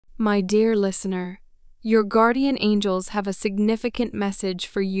My dear listener, your guardian angels have a significant message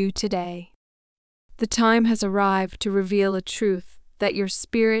for you today. The time has arrived to reveal a truth that your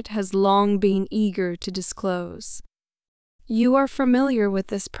spirit has long been eager to disclose. You are familiar with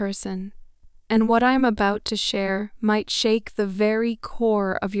this person, and what I am about to share might shake the very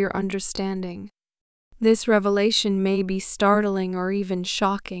core of your understanding. This revelation may be startling or even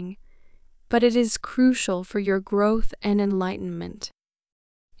shocking, but it is crucial for your growth and enlightenment.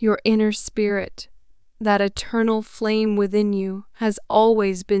 Your inner spirit, that eternal flame within you, has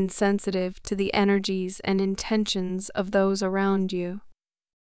always been sensitive to the energies and intentions of those around you.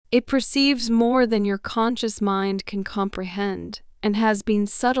 It perceives more than your conscious mind can comprehend and has been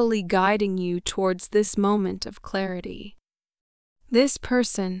subtly guiding you towards this moment of clarity. This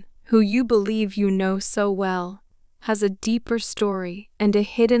person, who you believe you know so well, has a deeper story and a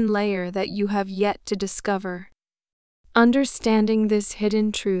hidden layer that you have yet to discover. Understanding this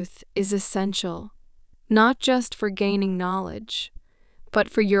hidden truth is essential, not just for gaining knowledge, but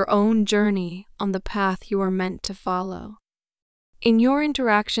for your own journey on the path you are meant to follow. In your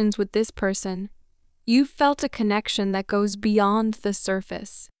interactions with this person, you've felt a connection that goes beyond the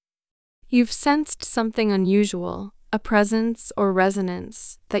surface. You've sensed something unusual, a presence or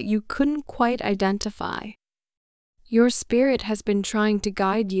resonance that you couldn't quite identify. Your spirit has been trying to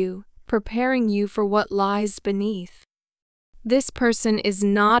guide you, preparing you for what lies beneath. This person is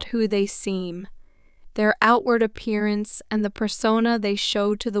not who they seem. Their outward appearance and the persona they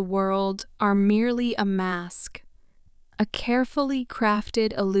show to the world are merely a mask, a carefully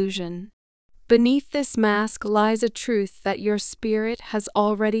crafted illusion. Beneath this mask lies a truth that your spirit has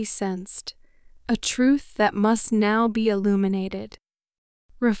already sensed, a truth that must now be illuminated.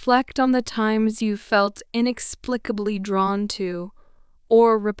 Reflect on the times you felt inexplicably drawn to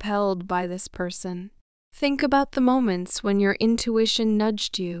or repelled by this person. Think about the moments when your intuition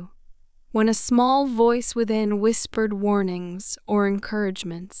nudged you, when a small voice within whispered warnings or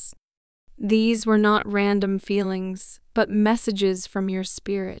encouragements. These were not random feelings, but messages from your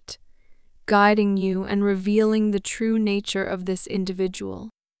spirit, guiding you and revealing the true nature of this individual.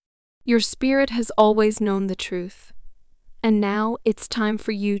 Your spirit has always known the truth, and now it's time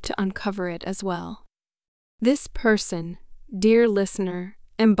for you to uncover it as well. This person, dear listener,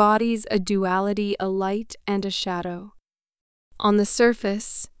 embodies a duality, a light and a shadow. On the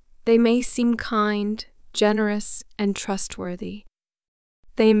surface, they may seem kind, generous, and trustworthy.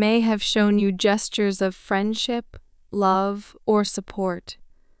 They may have shown you gestures of friendship, love, or support.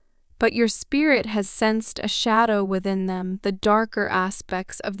 But your spirit has sensed a shadow within them, the darker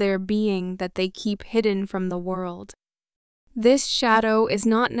aspects of their being that they keep hidden from the world. This shadow is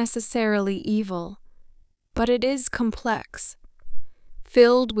not necessarily evil, but it is complex,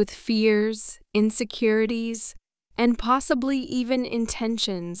 filled with fears, insecurities, and possibly even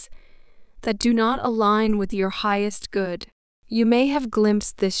intentions that do not align with your highest good. You may have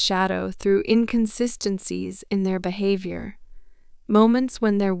glimpsed this shadow through inconsistencies in their behavior, moments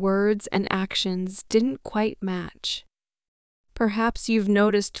when their words and actions didn't quite match. Perhaps you've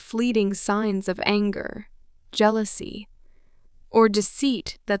noticed fleeting signs of anger, jealousy, or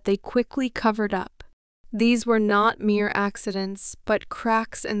deceit that they quickly covered up. These were not mere accidents, but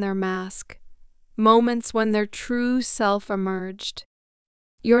cracks in their mask, moments when their true self emerged.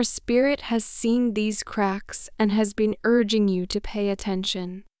 Your spirit has seen these cracks and has been urging you to pay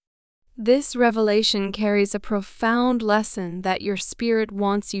attention. This revelation carries a profound lesson that your spirit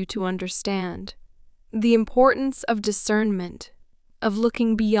wants you to understand: the importance of discernment, of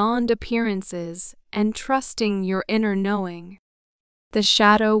looking beyond appearances and trusting your inner knowing. The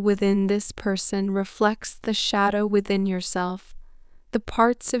shadow within this person reflects the shadow within yourself, the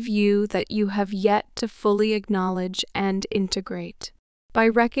parts of you that you have yet to fully acknowledge and integrate. By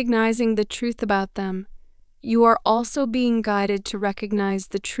recognizing the truth about them, you are also being guided to recognize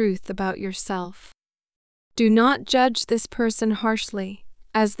the truth about yourself. Do not judge this person harshly,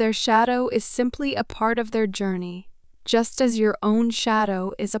 as their shadow is simply a part of their journey, just as your own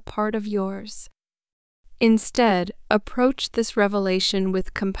shadow is a part of yours. Instead, approach this revelation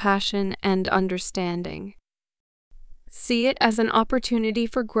with compassion and understanding. See it as an opportunity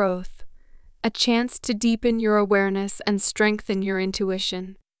for growth, a chance to deepen your awareness and strengthen your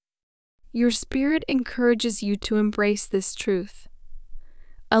intuition. Your spirit encourages you to embrace this truth,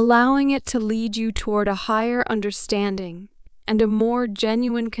 allowing it to lead you toward a higher understanding and a more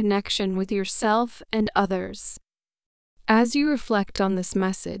genuine connection with yourself and others. As you reflect on this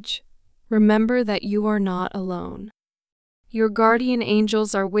message, remember that you are not alone. Your guardian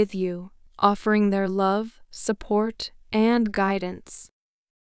angels are with you, offering their love, support, and guidance.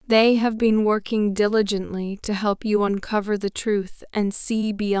 They have been working diligently to help you uncover the truth and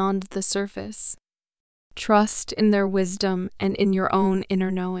see beyond the surface. Trust in their wisdom and in your own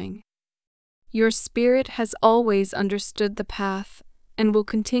inner knowing. Your spirit has always understood the path and will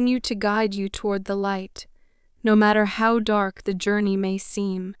continue to guide you toward the light, no matter how dark the journey may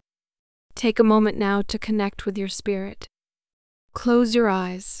seem. Take a moment now to connect with your spirit. Close your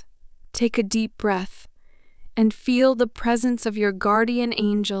eyes, take a deep breath, and feel the presence of your guardian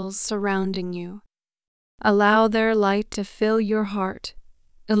angels surrounding you. Allow their light to fill your heart,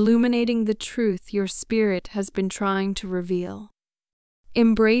 illuminating the truth your spirit has been trying to reveal.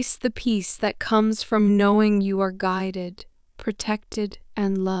 Embrace the peace that comes from knowing you are guided, protected,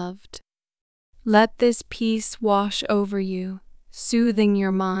 and loved. Let this peace wash over you, soothing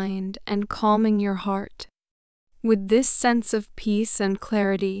your mind and calming your heart. With this sense of peace and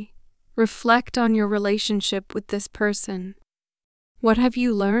clarity, reflect on your relationship with this person. What have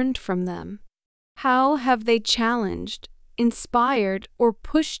you learned from them? How have they challenged, inspired, or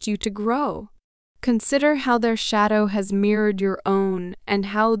pushed you to grow? Consider how their shadow has mirrored your own and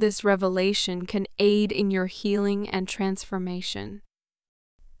how this revelation can aid in your healing and transformation.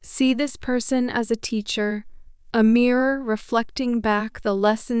 See this person as a teacher, a mirror reflecting back the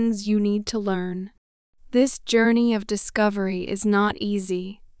lessons you need to learn. This journey of discovery is not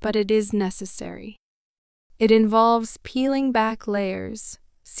easy, but it is necessary. It involves peeling back layers,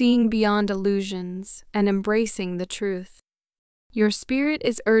 seeing beyond illusions, and embracing the truth. Your spirit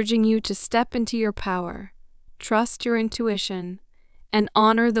is urging you to step into your power, trust your intuition, and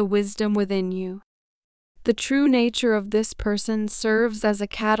honor the wisdom within you. The true nature of this person serves as a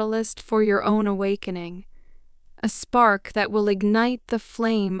catalyst for your own awakening, a spark that will ignite the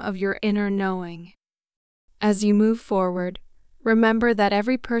flame of your inner knowing. As you move forward, remember that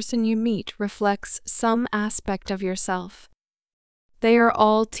every person you meet reflects some aspect of yourself. They are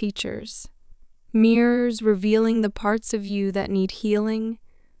all teachers, mirrors revealing the parts of you that need healing,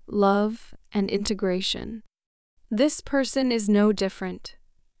 love, and integration. This person is no different.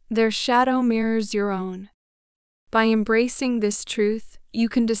 Their shadow mirrors your own. By embracing this truth, you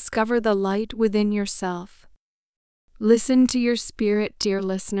can discover the light within yourself. Listen to your spirit, dear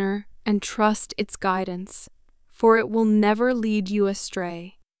listener, and trust its guidance, for it will never lead you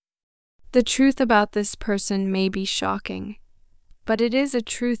astray. The truth about this person may be shocking, but it is a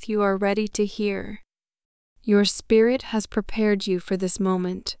truth you are ready to hear. Your spirit has prepared you for this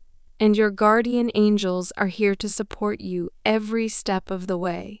moment, and your guardian angels are here to support you every step of the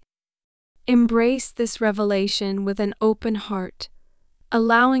way. Embrace this revelation with an open heart,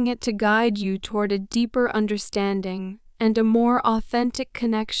 allowing it to guide you toward a deeper understanding and a more authentic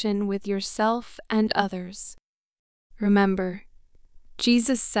connection with yourself and others. Remember,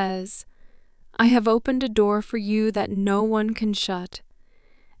 Jesus says, "I have opened a door for you that no one can shut,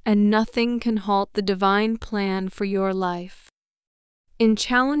 and nothing can halt the divine plan for your life." In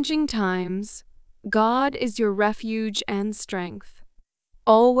challenging times, God is your refuge and strength,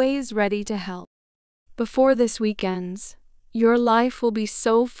 always ready to help. Before this week ends, your life will be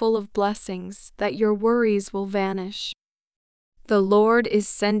so full of blessings that your worries will vanish. The Lord is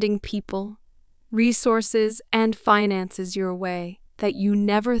sending people, resources, and finances your way that you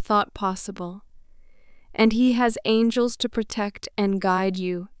never thought possible. And He has angels to protect and guide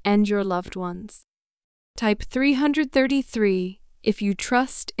you and your loved ones. Type 333 if you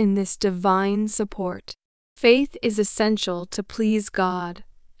trust in this divine support. Faith is essential to please God,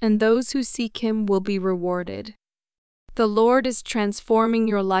 and those who seek Him will be rewarded. The Lord is transforming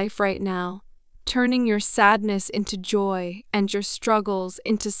your life right now, turning your sadness into joy and your struggles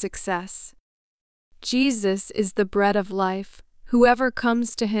into success. Jesus is the bread of life. Whoever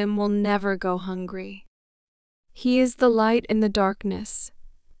comes to Him will never go hungry. He is the light in the darkness,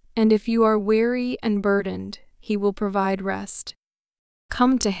 and if you are weary and burdened, He will provide rest.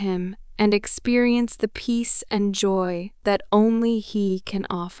 Come to Him and experience the peace and joy that only He can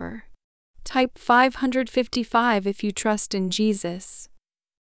offer. Type 555 if you trust in Jesus.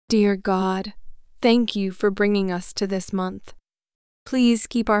 Dear God, thank you for bringing us to this month. Please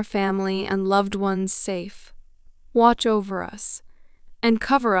keep our family and loved ones safe. Watch over us and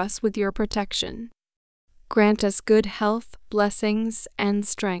cover us with your protection. Grant us good health, blessings, and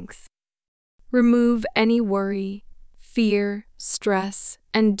strength. Remove any worry, fear, stress,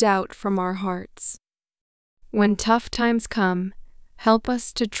 and doubt from our hearts. When tough times come, help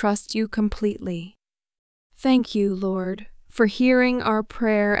us to trust you completely. Thank you, Lord, for hearing our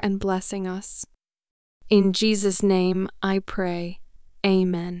prayer and blessing us. In Jesus' name I pray.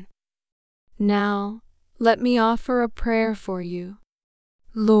 Amen. Now, let me offer a prayer for you.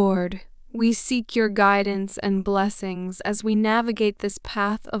 Lord, We seek your guidance and blessings as we navigate this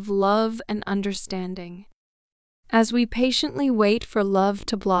path of love and understanding. As we patiently wait for love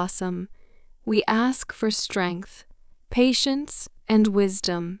to blossom, we ask for strength, patience, and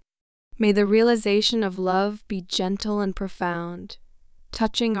wisdom. May the realization of love be gentle and profound,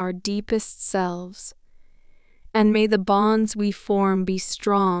 touching our deepest selves. And may the bonds we form be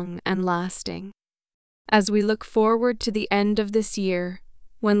strong and lasting. As we look forward to the end of this year,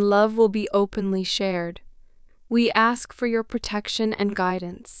 when love will be openly shared, we ask for your protection and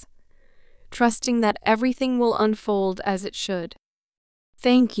guidance, trusting that everything will unfold as it should.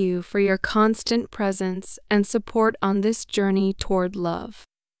 Thank you for your constant presence and support on this journey toward love.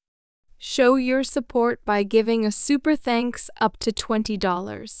 Show your support by giving a super thanks up to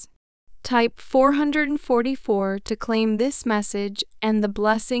 $20. Type 444 to claim this message and the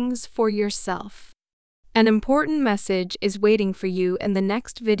blessings for yourself. An important message is waiting for you in the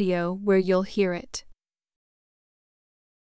next video where you'll hear it.